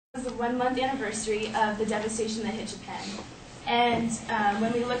was the 1-month anniversary of the devastation that hit Japan. And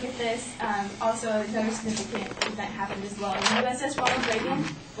when we look at this, also another significant event happened as well. The USS Ronald Reagan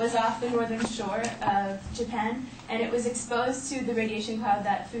was off the northern shore of Japan, and it was exposed to the radiation cloud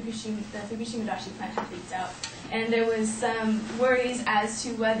that the Fukushima Daiichi plant had leaked out. And there was some worries as to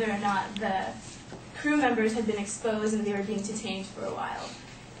whether or not the crew members had been exposed and they were being detained for a while.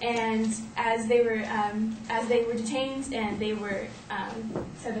 And as they were detained and they were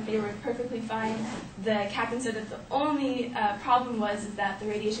said that they were perfectly fine, the captain said that the only problem was that the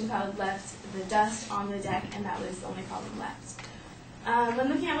radiation cloud left the dust on the deck, and that was the only problem left. When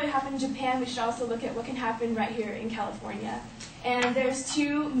looking at what happened in Japan, we should also look at what can happen right here in California. And there's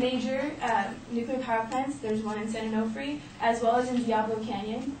two major nuclear power plants. There's one in San Onofre as well as in Diablo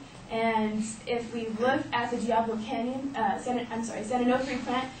Canyon. And if we look at the Diablo Canyon, San Onofre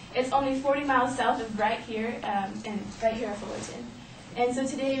plant, it's only 40 miles south of right here, and right here at Fullerton. And so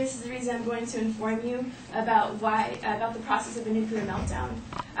today, this is the reason I'm going to inform you about the process of a nuclear meltdown.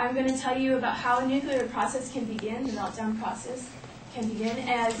 I'm going to tell you about how a nuclear process can begin, the meltdown process can begin,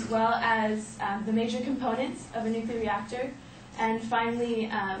 as well as the major components of a nuclear reactor, and finally,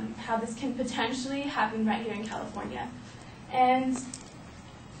 how this can potentially happen right here in California. And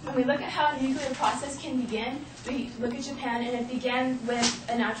when we look at how a nuclear process can begin, we look at Japan, and it began with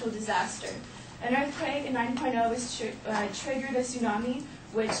a natural disaster. An earthquake, a 9.0, triggered a tsunami,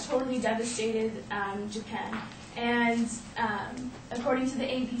 which totally devastated Japan. And according to the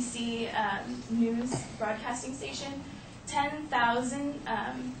ABC news broadcasting station, 10,000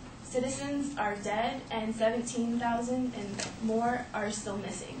 citizens are dead, and 17,000 and more are still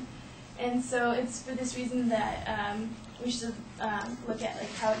missing. And so it's for this reason that we should look at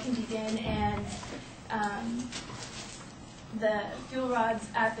how it can begin, and the fuel rods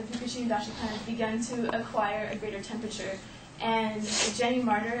at the Fukushima Daiichi plant began to acquire a greater temperature. And Jenny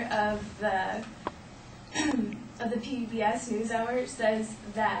Martyr of the PBS NewsHour says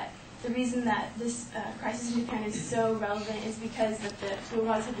that the reason that this crisis in Japan is so relevant is because that the fuel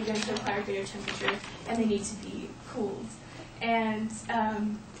rods have begun to acquire greater temperature, and they need to be cooled. And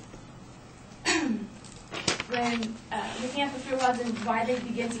when looking at the fuel rods and why they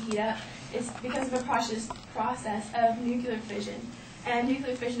begin to heat up, it's because of a process of nuclear fission. And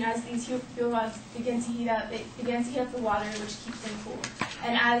nuclear fission, as these fuel rods begin to heat up, it begins to heat up the water, which keeps them cool.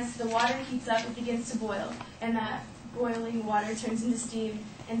 And as the water heats up, it begins to boil. And that boiling water turns into steam,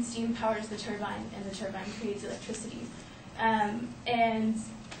 and steam powers the turbine, and the turbine creates electricity. And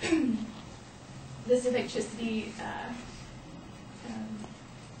this electricity,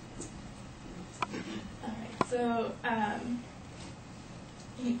 so,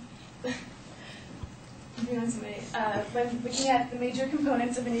 when looking at the major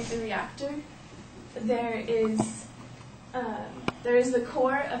components of a nuclear reactor, there is the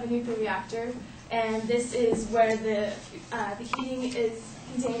core of a nuclear reactor, and this is where the heating is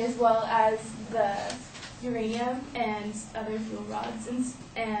contained, as well as the uranium and other fuel rods.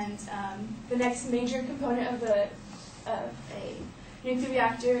 And the next major component of a nuclear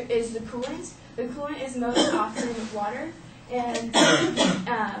reactor is the coolant. The coolant is most often water, and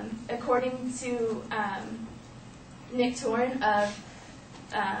according to Nick Torn of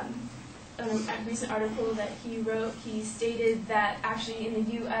a recent article that he wrote, he stated that actually in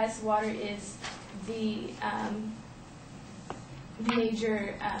the U.S. water is the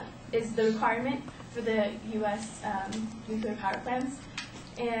major is the requirement for the U.S. Nuclear power plants.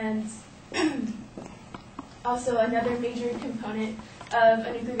 And also another major component of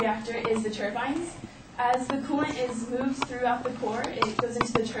a nuclear reactor is the turbines. As the coolant is moved throughout the core, it goes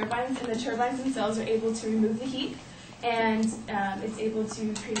into the turbines, and the turbines themselves are able to remove the heat, and it's able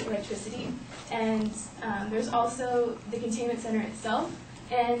to create electricity. And there's also the containment center itself,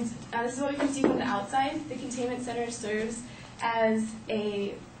 and this is what we can see from the outside. The containment center serves as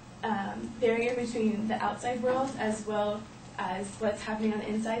a barrier between the outside world as well as what's happening on the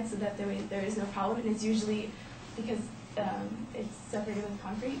inside, so that there is no problem, and it's usually because it's separated with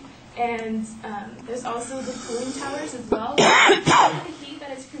concrete. And there's also the cooling towers as well. The heat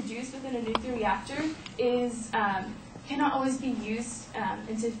that is produced within a nuclear reactor cannot always be used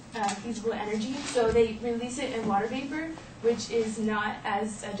into feasible energy, so they release it in water vapor, which is not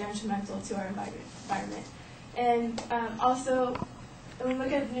as detrimental to our environment. And also, when we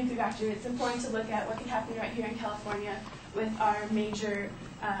look at the nuclear reactor, it's important to look at what can happen right here in California with our major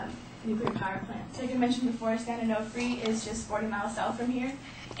nuclear power plant. So like I mentioned before, San Onofre is just 40 miles south from here,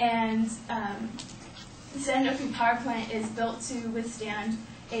 and the San Onofre power plant is built to withstand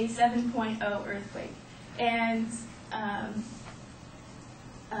a 7.0 earthquake. And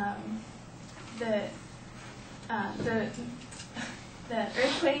the the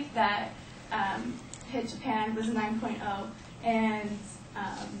earthquake that hit Japan was 9.0, and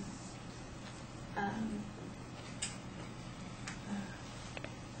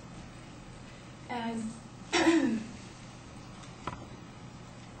as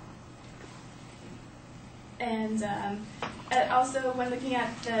and also when looking at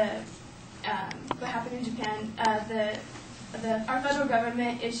what happened in Japan, our federal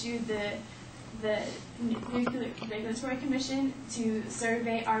government issued the Nuclear Regulatory Commission to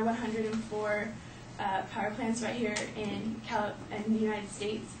survey our 104 power plants right here in the United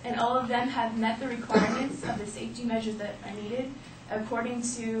States, and all of them have met the requirements of the safety measures that are needed according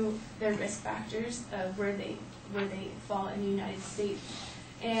to their risk factors of where they fall in the United States.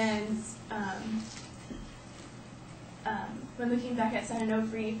 And when looking back at San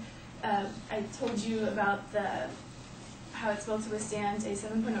Onofre, I told you about how it's built to withstand a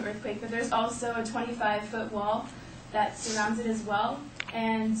 7.0 earthquake, but there's also a 25-foot wall that surrounds it as well.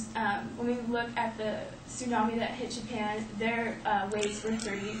 And when we look at the tsunami that hit Japan, their waves were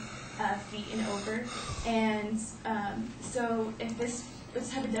 30 feet and over. And so if this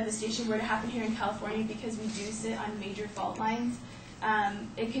type of devastation were to happen here in California, because we do sit on major fault lines,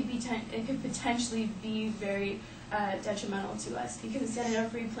 it could potentially be very detrimental to us, because the San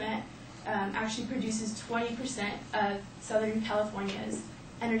Onofre plant actually produces 20% of Southern California's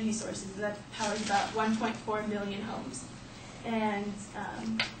energy sources. That powers about 1.4 million homes. And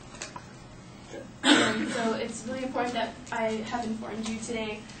so it's really important that I have informed you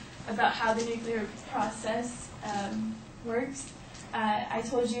today about how the nuclear process works. I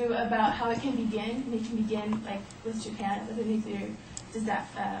told you about how it can begin, and it can begin like with Japan, with a nuclear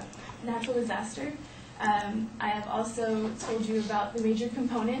natural disaster. I have also told you about the major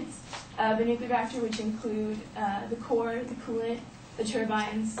components of a nuclear reactor, which include the core, the coolant, the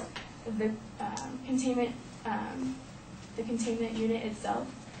turbines, the containment unit itself,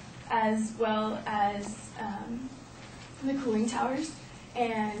 as well as the cooling towers.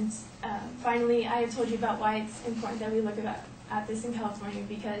 And finally, I have told you about why it's important that we look at this in California,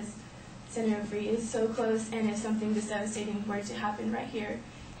 because San Onofre is so close, and if something this devastating were to happen right here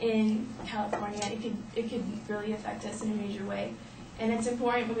in California, it could really affect us in a major way. And it's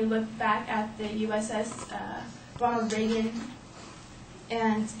important when we look back at the USS Ronald Reagan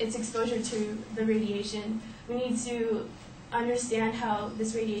and its exposure to the radiation, we need to understand how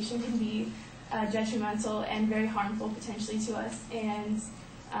this radiation can be detrimental and very harmful potentially to us, and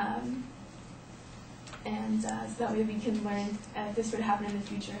so that way we can learn, if this were to happen in the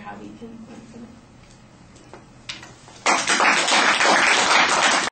future, how we can learn from it.